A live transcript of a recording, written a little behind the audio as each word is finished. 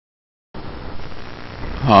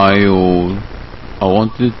Hi all, I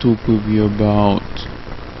wanted to talk with you about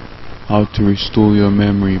how to restore your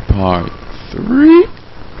memory part 3.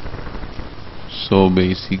 So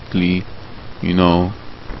basically, you know,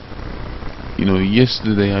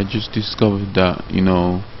 yesterday I just discovered that,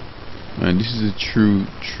 and this is a true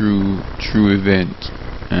event,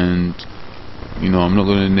 and I'm not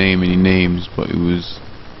gonna name any names, but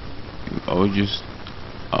I was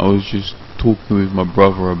just talking with my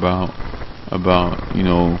brother about about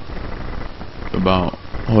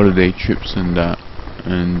holiday trips and that,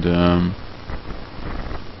 and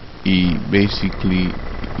he basically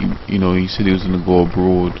he said he was gonna go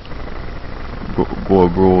abroad,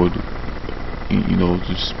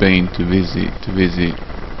 to Spain to visit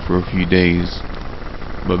for a few days.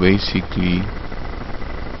 But basically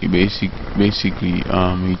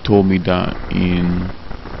he told me that in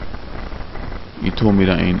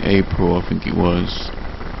April, I think it was,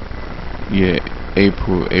 yeah,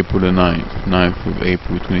 April the 9th of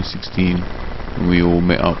April 2016, and we all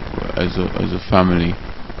met up as a family.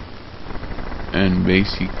 And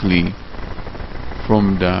basically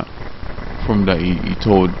from that he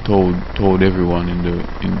told everyone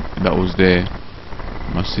that was there,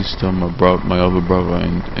 my sister, my other brother,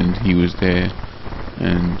 and he was there,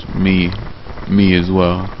 and me as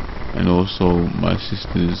well, and also my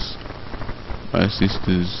sister's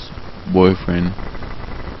boyfriend.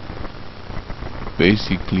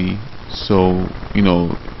 Basically, so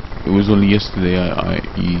it was only yesterday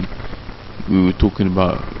we were talking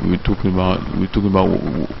about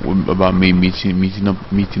me meeting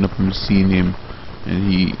up and seeing him,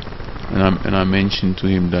 and I mentioned to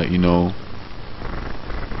him that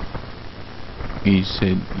he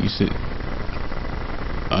said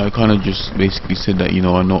I kind of just basically said that I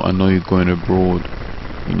know you're going abroad,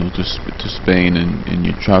 to Spain, and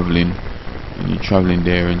you're traveling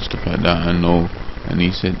there and stuff like that. I know. And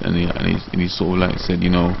he said, and he sort of like said,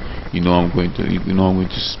 I'm going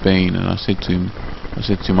to Spain. And I said to him,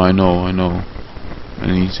 I know.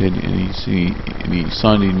 And he said, and he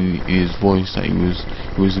sounded in his voice that he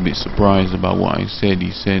was a bit surprised about what I said.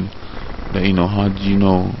 He said that, how did you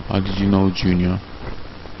know Junior?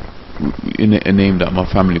 In a name that my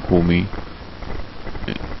family called me.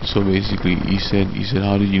 So basically, he said,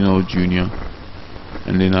 how did you know Junior?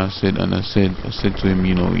 And then I said to him,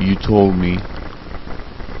 you told me.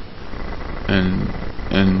 And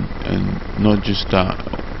not just that,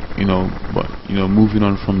 but moving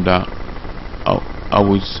on from that, I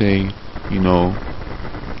would say,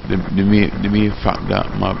 the mere fact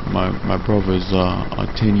that my brothers are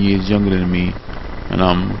 10 years younger than me, and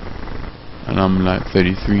I'm like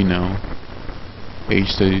 33 now,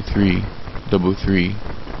 age 33, double three.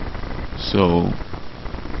 So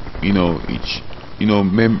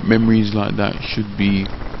memories like that should be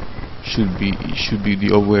the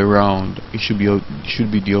other way around. It should be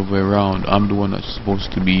the other way around. I'm the one that's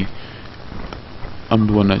supposed to be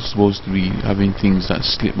having things that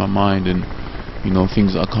slip my mind, and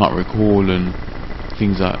things that I can't recall, and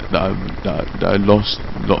things that I've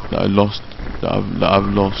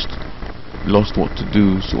lost what to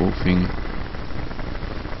do, sort of thing.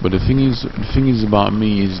 But the thing is about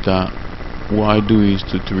me is that what I do is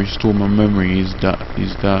to restore my memory is that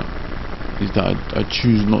I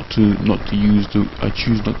choose not to use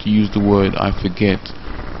the word I forget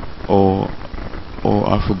or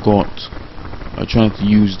I forgot. I try not to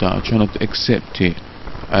use that. I try not to accept it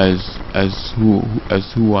as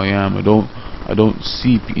who I am. I don't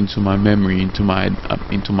seep into my memory, into my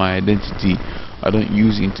identity. I don't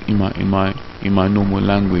use it in my normal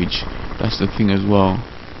language. That's the thing as well.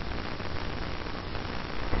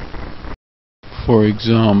 For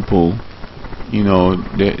example, you don't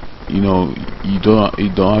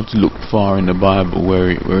have to look far in the Bible where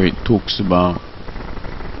it talks about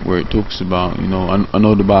I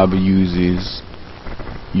know the Bible uses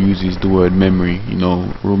the word memory.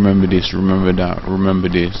 Remember this, remember that, remember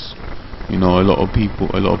this. A lot of people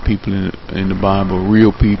in the Bible,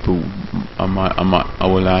 real people, I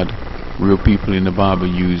will add, real people in the Bible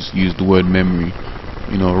use the word memory.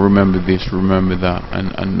 Remember this, remember that,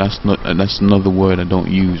 and that's another word I don't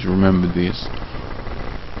use. Remember this.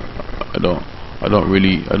 I don't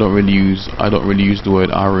really use the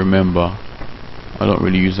word I remember. I don't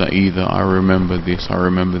really use that either. I remember this, I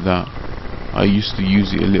remember that. I used to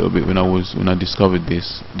use it a little bit when I discovered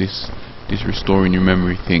this restoring your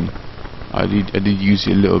memory thing. I did use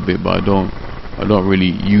it a little bit, but I don't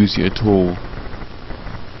really use it at all.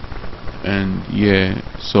 And yeah,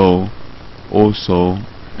 so also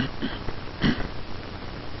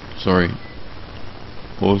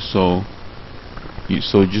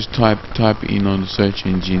so just type in on the search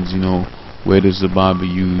engines, where does the Bible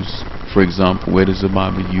use, for example, where does the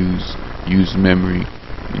Bible use memory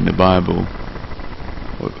in the Bible?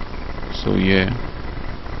 So yeah,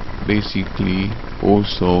 basically,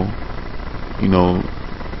 also, you know,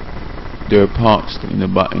 there are parts in the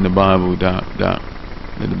Bible that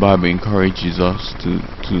the Bible encourages us to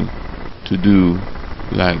do,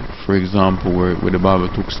 like for example, where the Bible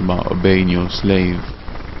talks about obeying your slave.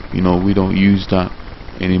 You know, we don't use that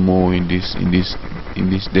anymore in this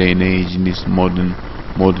day and age, in this modern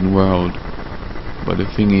world. But the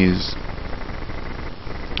thing is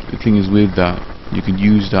with that, you can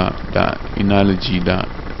use that analogy, that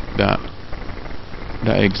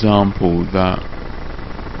example, that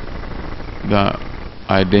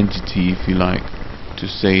identity, if you like, to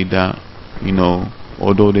say that, you know,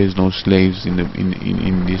 although there's no slaves in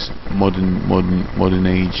this modern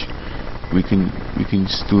age, we can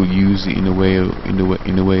still use it in the way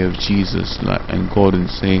of Jesus, like, and God, and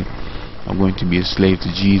say, I'm going to be a slave to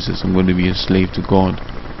Jesus, I'm going to be a slave to God,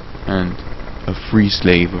 and a free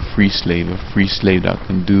slave that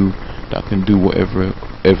can do whatever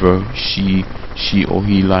she or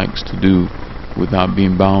he likes to do, without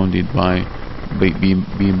being bound by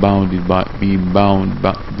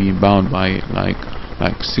it,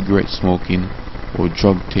 like cigarette smoking or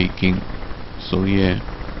drug taking. So yeah,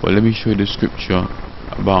 but let me show you the scripture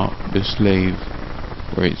about the slave,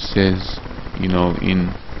 where it says, you know,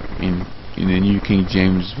 in the New King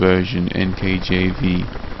James Version, NKJV,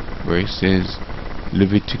 where it says,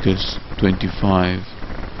 Leviticus 25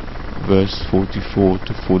 verse 44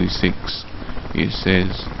 to 46, it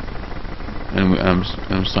says, and I'm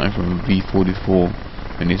starting from V44,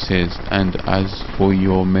 and it says, and as for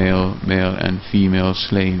your male and female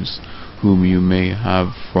slaves, whom you may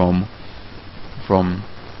have from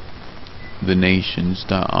the nations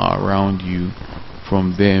that are around you,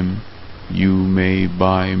 from them you may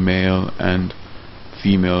buy male and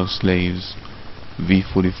female slaves.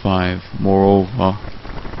 V45, moreover,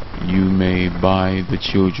 you may buy the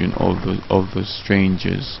children of the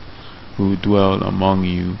strangers who dwell among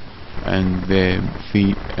you, and their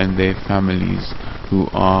families who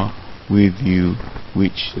are with you,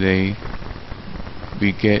 which they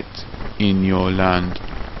beget in your land,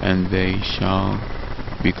 and they shall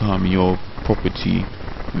become your property.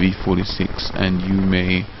 V46, and you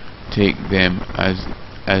may take them as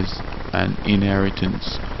an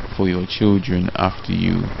inheritance for your children after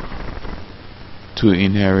you, to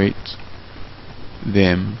inherit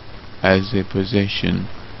them as a possession.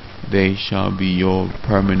 They shall be your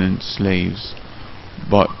permanent slaves.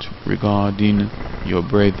 But regarding your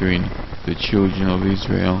brethren, the children of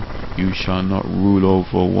Israel, you shall not rule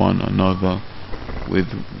over one another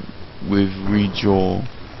with rigor,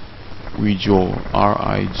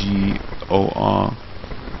 R-I-G-O-R.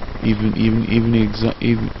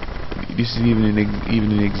 This is even an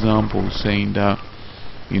example saying that,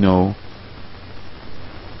 you know,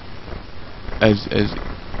 as it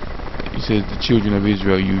says, the children of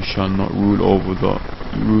Israel, you shall not rule over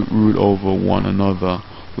one another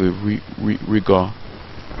with rigor.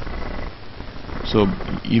 So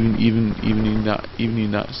even in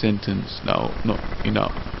that sentence,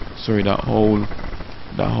 that whole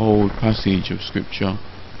passage of scripture,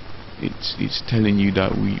 it's telling you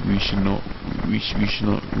that we should not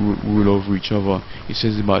rule over each other. It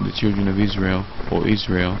says about the children of Israel, or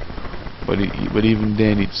Israel, but even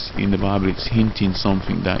then, it's in the Bible, it's hinting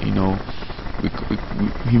something that, you know, we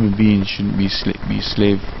human beings shouldn't be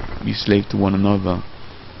slave to one another.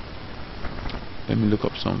 Let me look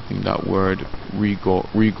up something. That word rigor,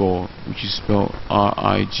 which is spelled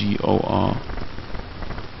R-I-G-O-R.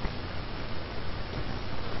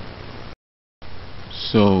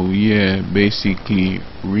 So yeah, basically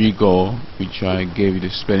rigor, which I gave you the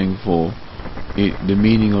spelling for, the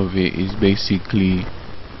meaning of it is basically,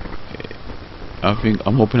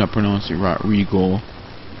 I'm hoping I pronounce it right, rigor.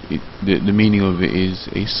 The meaning of it is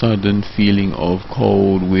a sudden feeling of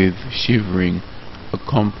cold with shivering,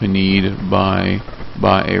 accompanied by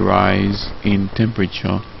a rise in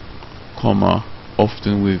temperature, comma,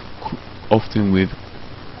 often with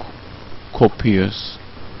copious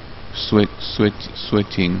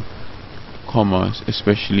sweating, comma,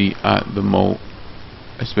 especially at the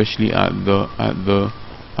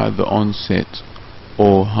onset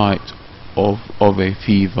or height of a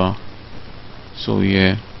fever. So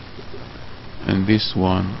yeah, and this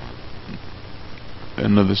one,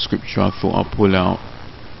 another scripture I thought I'd pull out,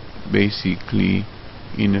 basically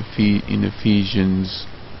in Ephesians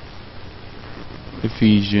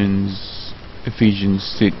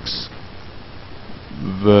 6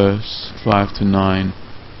 verse 5 to 9,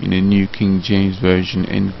 in the New King James Version,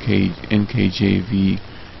 NKJV,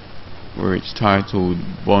 where it's titled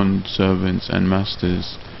Bond Servants and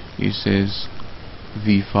Masters. It says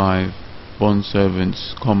V5, bond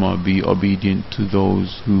servants, be obedient to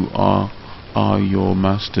those who are your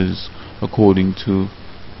masters according to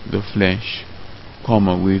the flesh,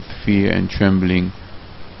 with fear and trembling,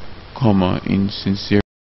 in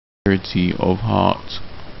sincerity of heart,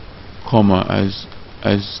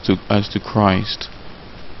 as to Christ,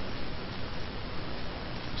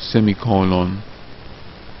 semicolon.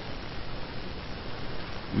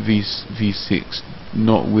 V6,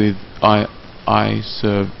 not with eye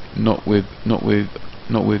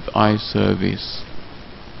service,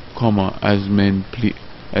 as men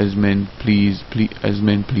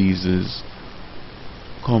pleasers,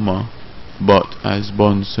 but as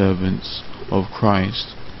bond servants of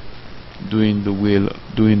Christ, doing the will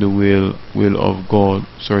of God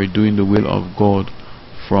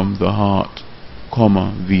from the heart,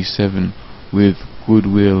 V7, with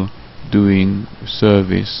goodwill, doing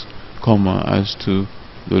service, as to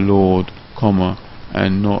the Lord,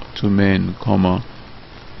 and not to men,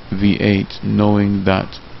 V8, knowing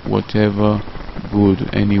that whatever good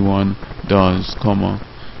anyone does,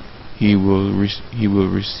 he will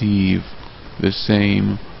receive the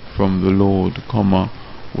same from the Lord,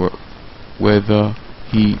 whether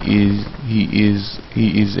he is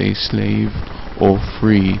a slave or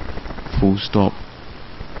free, full stop.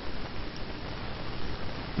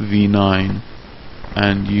 V9,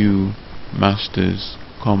 and you, masters,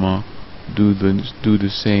 do the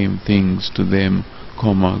same things to them,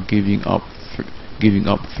 giving up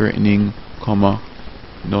threatening,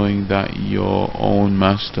 knowing that your own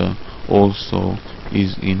master also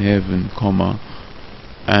is in heaven,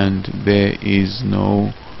 and there is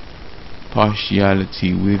no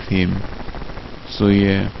partiality with him. So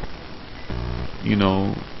yeah,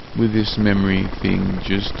 with this memory thing,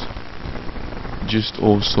 just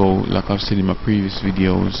also, like I've said in my previous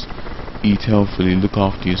videos, eat healthily, look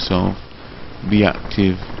after yourself, be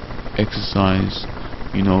active, exercise.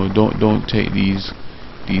 Don't take these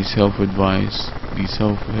health advice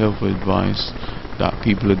that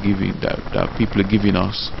people are giving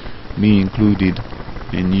us, me included,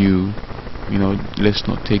 and you. Let's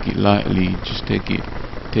not take it lightly. Just take it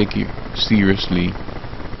seriously,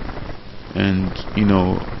 and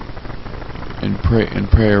and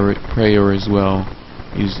prayer as well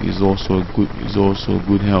is also a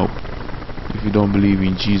good help. If you don't believe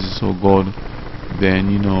in Jesus or God, then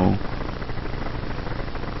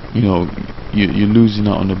you're losing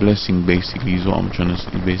out on a blessing. Basically, is what I'm gonna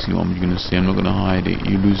say. I'm not gonna hide it.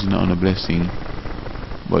 You're losing out on a blessing,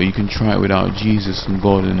 but you can try it without Jesus and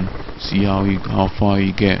God and see how far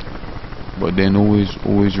you get. But then always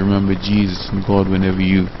remember Jesus and God whenever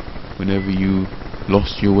you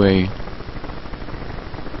lost your way.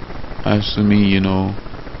 As for me, I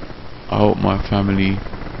hope my family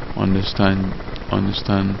understand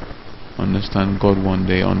God one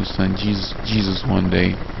day, understand Jesus one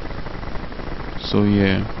day. So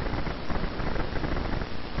yeah,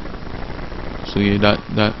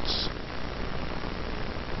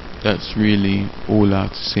 that's really all I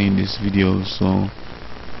have to say in this video. So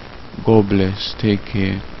God bless, take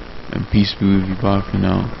care, and peace be with you. Bye for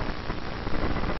now.